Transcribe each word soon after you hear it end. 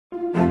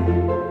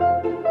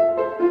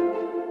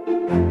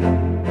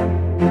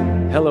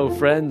Hello,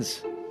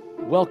 friends.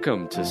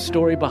 Welcome to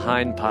Story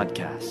Behind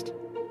Podcast.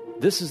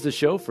 This is the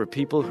show for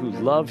people who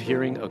love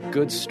hearing a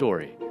good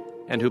story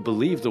and who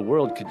believe the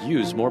world could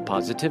use more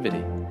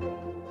positivity.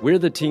 We're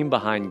the team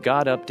behind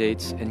God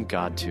Updates and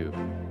GodTube,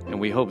 and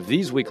we hope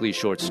these weekly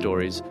short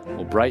stories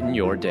will brighten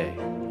your day.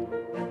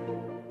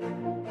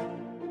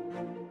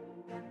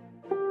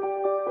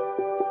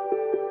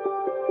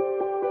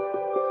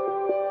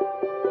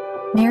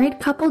 Married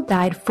couple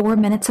died 4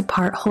 minutes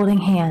apart holding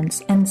hands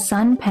in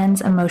son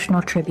pens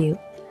emotional tribute.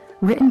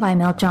 Written by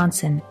Mel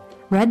Johnson.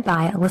 Read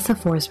by Alyssa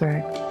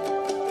Forsberg.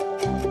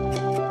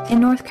 In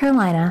North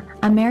Carolina,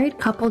 a married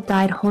couple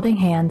died holding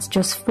hands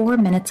just 4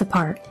 minutes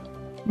apart.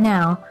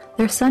 Now,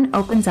 their son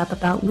opens up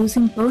about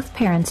losing both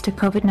parents to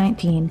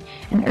COVID-19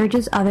 and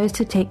urges others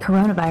to take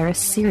coronavirus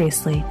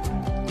seriously.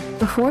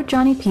 Before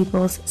Johnny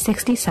Peoples,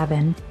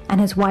 67, and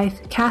his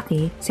wife,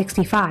 Kathy,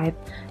 65,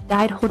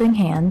 died holding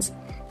hands,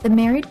 the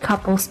married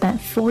couple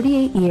spent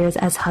 48 years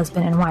as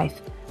husband and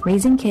wife,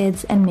 raising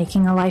kids and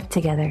making a life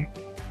together.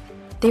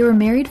 They were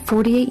married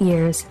 48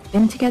 years,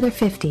 been together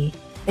 50.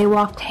 They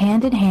walked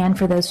hand in hand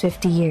for those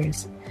 50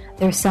 years.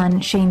 Their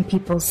son, Shane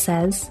Peoples,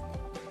 says,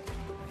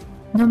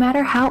 "No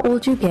matter how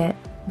old you get,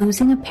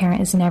 losing a parent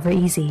is never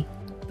easy.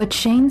 But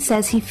Shane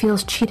says he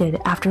feels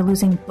cheated after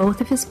losing both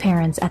of his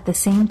parents at the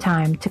same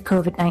time to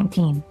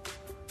COVID-19.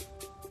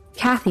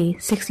 Kathy,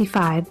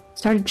 65,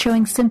 started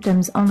showing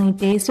symptoms only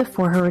days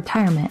before her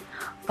retirement,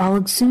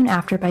 followed soon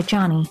after by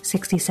Johnny,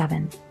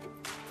 67.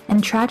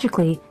 And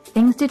tragically,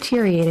 things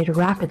deteriorated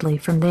rapidly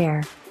from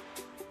there.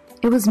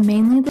 It was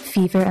mainly the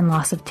fever and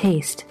loss of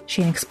taste,"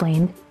 Shane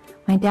explained.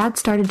 "My dad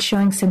started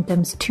showing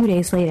symptoms 2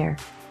 days later.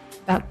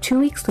 About 2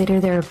 weeks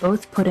later, they were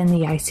both put in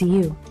the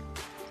ICU.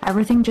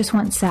 Everything just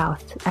went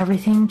south.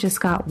 Everything just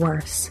got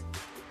worse.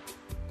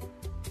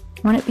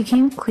 When it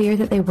became clear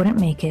that they wouldn't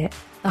make it,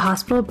 the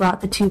hospital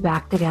brought the two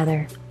back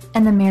together,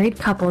 and the married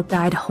couple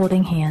died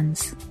holding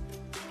hands.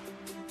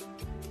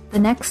 The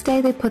next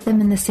day, they put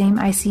them in the same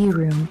ICU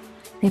room.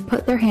 They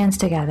put their hands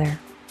together.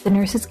 The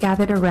nurses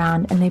gathered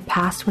around, and they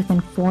passed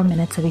within 4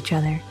 minutes of each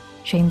other,"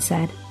 Shane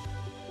said.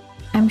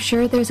 "I'm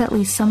sure there's at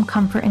least some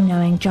comfort in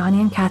knowing Johnny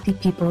and Kathy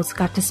Peoples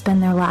got to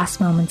spend their last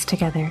moments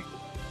together.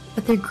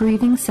 But their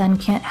grieving son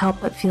can't help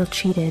but feel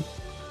cheated.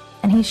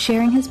 And he's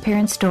sharing his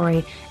parents'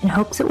 story in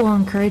hopes it will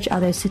encourage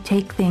others to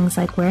take things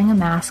like wearing a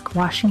mask,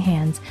 washing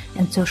hands,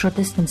 and social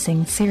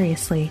distancing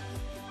seriously.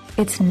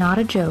 It's not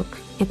a joke.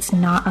 It's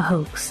not a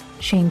hoax,"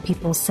 Shane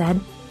Peoples said.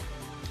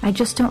 "I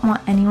just don't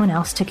want anyone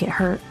else to get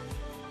hurt.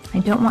 I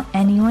don't want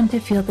anyone to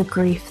feel the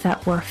grief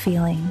that we're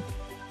feeling."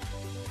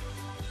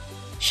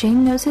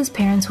 Shane knows his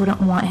parents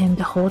wouldn't want him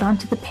to hold on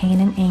to the pain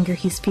and anger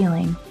he's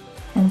feeling,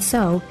 and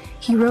so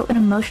he wrote an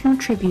emotional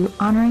tribute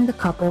honoring the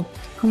couple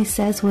who he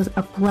says was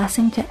a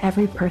blessing to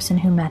every person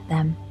who met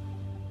them.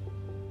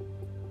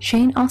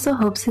 Shane also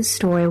hopes his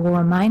story will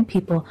remind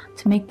people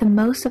to make the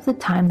most of the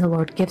time the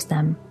Lord gives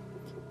them,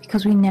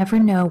 because we never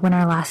know when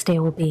our last day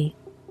will be.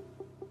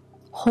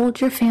 "Hold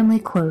your family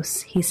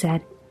close," he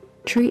said.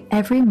 "Treat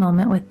every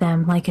moment with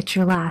them like it's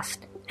your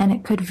last, and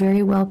it could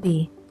very well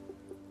be.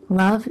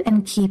 Love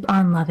and keep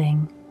on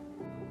loving."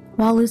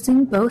 While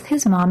losing both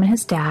his mom and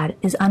his dad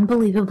is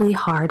unbelievably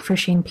hard for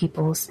Shane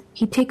Peoples,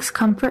 he takes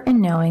comfort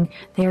in knowing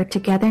they are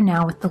together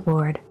now with the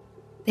Lord.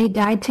 They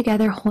died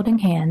together holding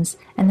hands,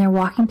 and they're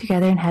walking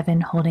together in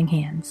heaven holding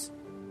hands,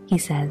 he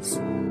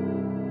says.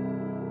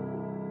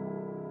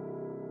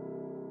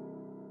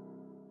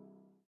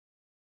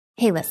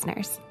 Hey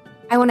listeners,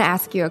 I want to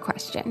ask you a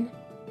question.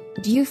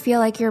 Do you feel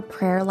like your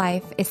prayer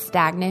life is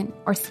stagnant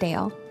or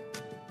stale?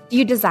 Do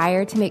you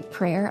desire to make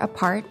prayer a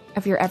part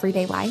of your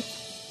everyday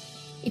life?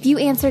 If you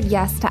answered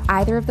yes to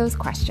either of those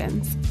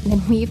questions,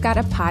 then we've got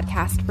a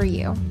podcast for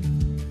you.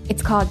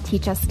 It's called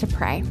Teach Us to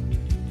Pray.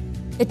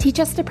 The Teach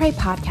Us to Pray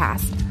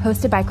podcast,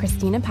 hosted by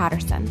Christina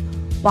Patterson,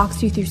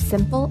 walks you through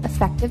simple,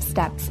 effective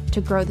steps to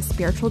grow the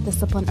spiritual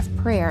discipline of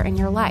prayer in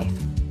your life.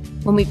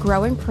 When we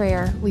grow in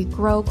prayer, we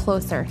grow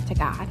closer to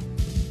God.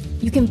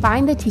 You can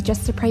find the Teach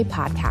Us to Pray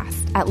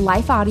podcast at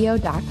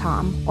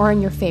lifeaudio.com or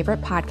in your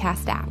favorite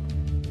podcast app.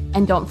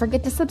 And don't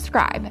forget to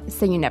subscribe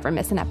so you never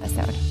miss an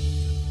episode.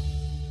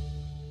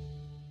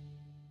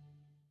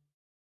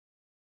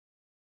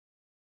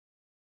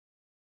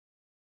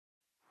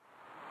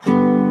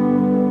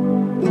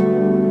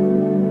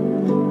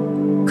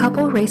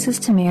 Couple races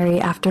to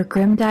marry after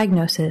grim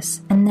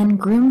diagnosis, and then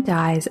groom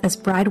dies as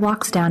bride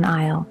walks down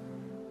aisle.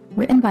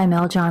 Written by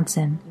Mel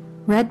Johnson.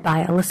 Read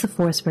by Alyssa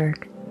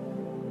Forsberg.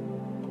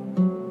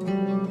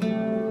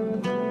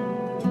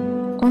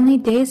 Only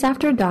days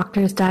after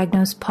doctors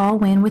diagnosed Paul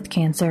Wynn with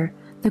cancer,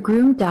 the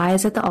groom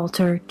dies at the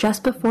altar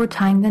just before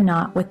tying the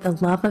knot with the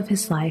love of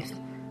his life,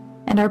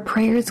 and our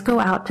prayers go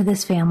out to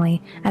this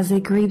family as they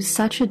grieve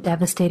such a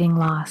devastating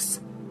loss.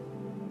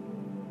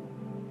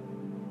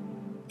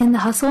 In the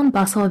hustle and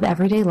bustle of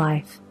everyday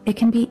life, it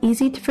can be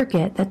easy to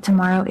forget that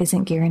tomorrow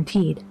isn't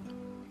guaranteed.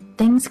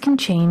 Things can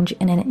change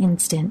in an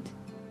instant.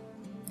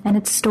 And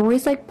it's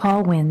stories like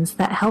Paul Wynn's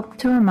that help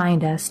to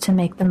remind us to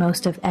make the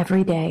most of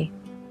every day.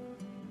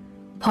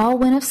 Paul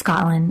Wynne of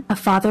Scotland, a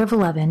father of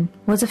 11,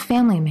 was a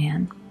family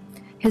man.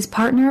 His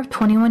partner of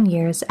 21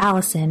 years,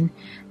 Allison,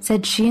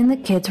 said she and the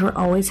kids were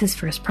always his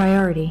first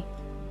priority.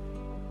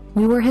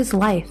 "We were his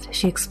life,"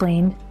 she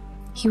explained.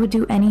 "He would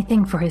do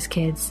anything for his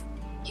kids.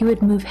 He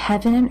would move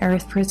heaven and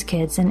earth for his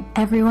kids, and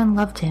everyone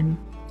loved him."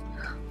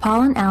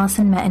 Paul and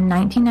Allison met in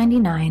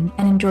 1999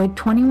 and enjoyed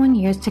 21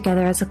 years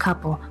together as a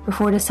couple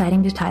before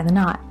deciding to tie the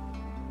knot.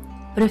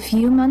 But a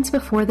few months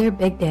before their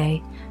big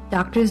day,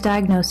 doctors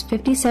diagnosed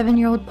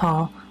 57-year-old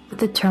Paul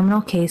with a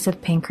terminal case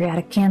of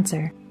pancreatic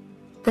cancer.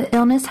 The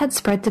illness had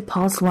spread to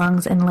Paul's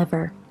lungs and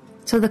liver,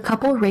 so the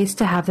couple raced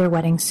to have their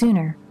wedding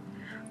sooner.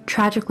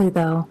 Tragically,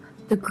 though,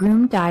 the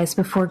groom dies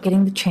before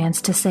getting the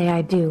chance to say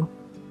 "I do."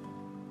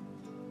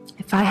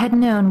 "If I had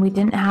known we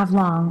didn't have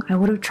long, I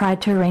would have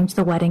tried to arrange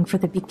the wedding for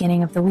the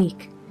beginning of the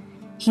week.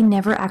 He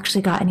never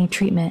actually got any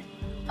treatment,"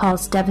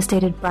 Paul's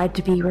devastated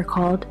bride-to-be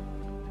recalled.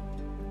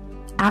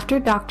 After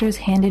doctors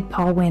handed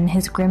Paul Wynne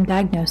his grim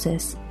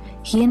diagnosis,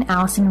 he and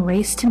Allison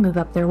raced to move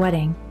up their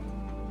wedding.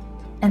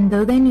 And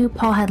though they knew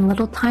Paul had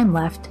little time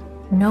left,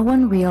 no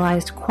one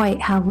realized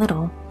quite how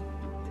little.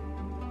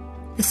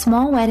 The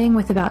small wedding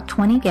with about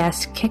 20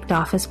 guests kicked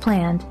off as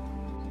planned,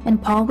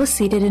 and Paul was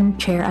seated in a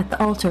chair at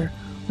the altar,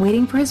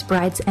 waiting for his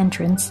bride's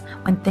entrance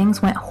when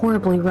things went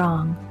horribly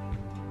wrong.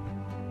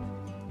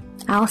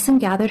 Allison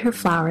gathered her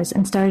flowers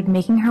and started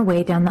making her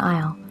way down the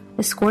aisle,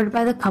 escorted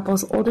by the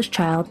couple's oldest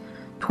child,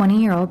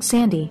 20-year-old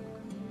Sandy.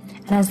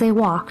 And as they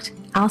walked,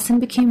 Allison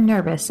became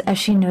nervous as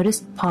she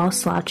noticed Paul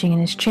slouching in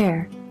his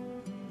chair.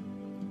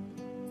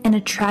 In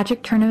a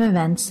tragic turn of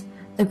events,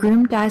 the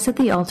groom dies at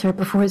the altar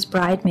before his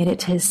bride made it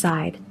to his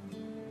side.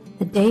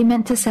 The day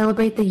meant to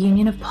celebrate the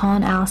union of Paul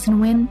and Allison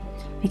Wynne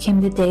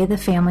became the day the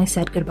family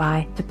said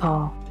goodbye to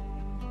Paul.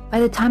 "By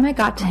the time I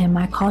got to him,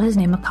 I called his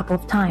name a couple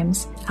of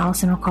times,"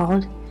 Allison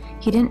recalled.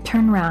 "He didn't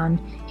turn around,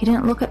 he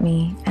didn't look at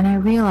me, and I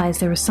realized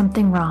there was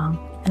something wrong,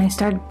 and I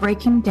started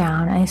breaking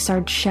down and I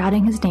started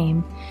shouting his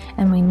name,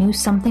 and we knew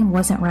something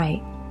wasn't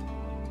right."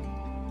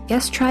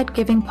 Guests tried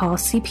giving Paul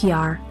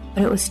CPR,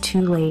 but it was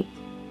too late.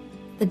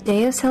 The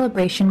day of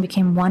celebration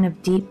became one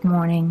of deep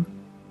mourning.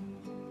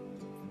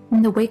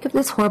 In the wake of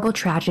this horrible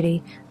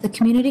tragedy, the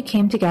community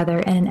came together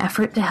in an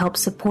effort to help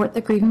support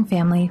the grieving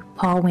family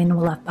Paul Wynne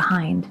left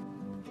behind.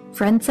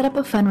 Friends set up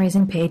a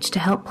fundraising page to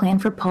help plan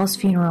for Paul's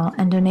funeral,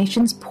 and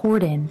donations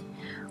poured in,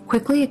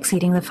 quickly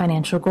exceeding the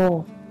financial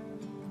goal.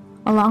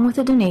 Along with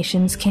the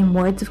donations came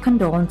words of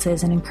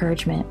condolences and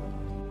encouragement.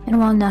 And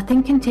while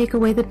nothing can take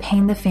away the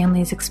pain the family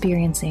is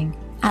experiencing,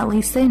 at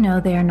least they know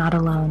they are not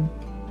alone.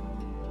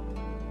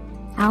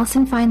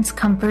 Allison finds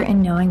comfort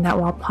in knowing that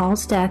while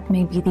Paul's death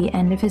may be the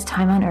end of his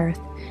time on earth,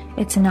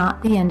 it's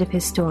not the end of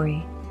his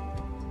story.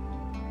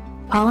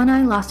 "Paul and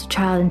I lost a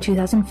child in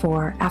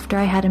 2004 after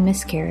I had a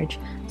miscarriage,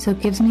 so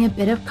it gives me a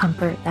bit of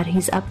comfort that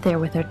he's up there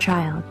with our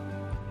child.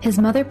 His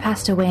mother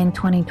passed away in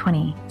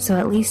 2020, so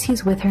at least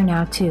he's with her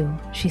now too,"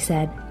 she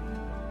said.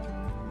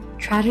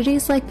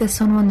 Tragedies like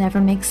this one will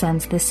never make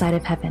sense this side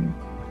of heaven,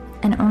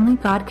 and only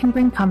God can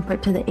bring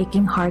comfort to the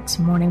aching hearts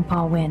mourning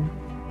Paul Wynne.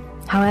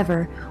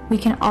 However, we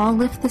can all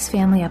lift this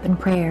family up in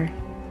prayer.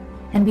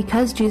 And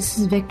because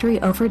Jesus' victory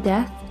over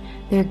death,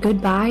 their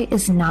goodbye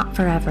is not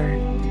forever.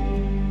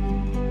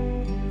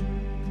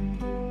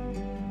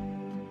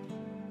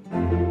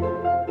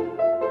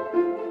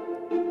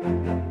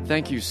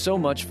 Thank you so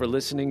much for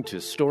listening to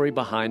Story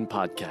Behind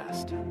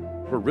Podcast.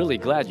 We're really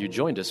glad you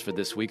joined us for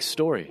this week's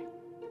story.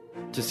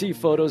 To see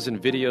photos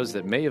and videos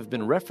that may have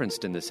been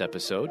referenced in this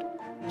episode,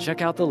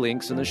 check out the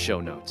links in the show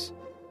notes.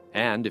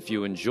 And if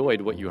you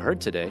enjoyed what you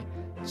heard today,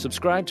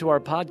 subscribe to our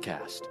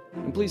podcast,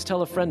 and please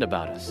tell a friend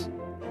about us.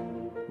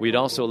 We'd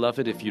also love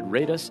it if you'd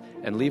rate us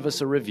and leave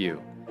us a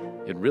review.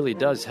 It really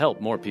does help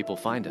more people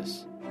find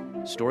us.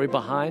 Story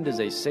Behind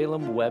is a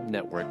Salem Web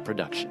Network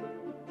production.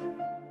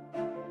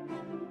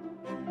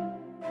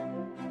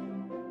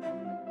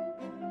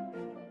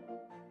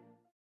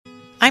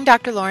 I'm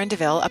Dr. Lauren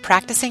DeVille, a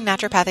practicing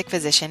naturopathic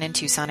physician in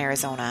Tucson,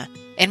 Arizona.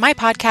 In my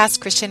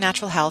podcast, Christian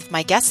Natural Health,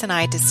 my guests and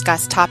I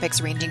discuss topics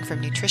ranging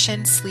from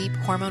nutrition, sleep,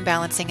 hormone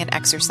balancing, and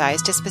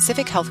exercise to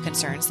specific health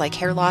concerns like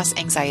hair loss,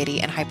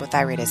 anxiety, and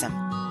hypothyroidism.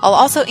 I'll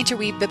also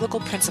interweave biblical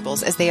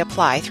principles as they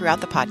apply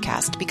throughout the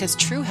podcast because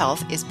true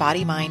health is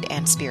body, mind,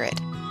 and spirit.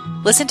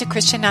 Listen to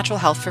Christian Natural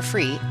Health for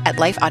free at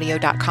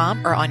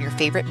lifeaudio.com or on your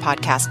favorite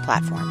podcast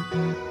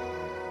platform.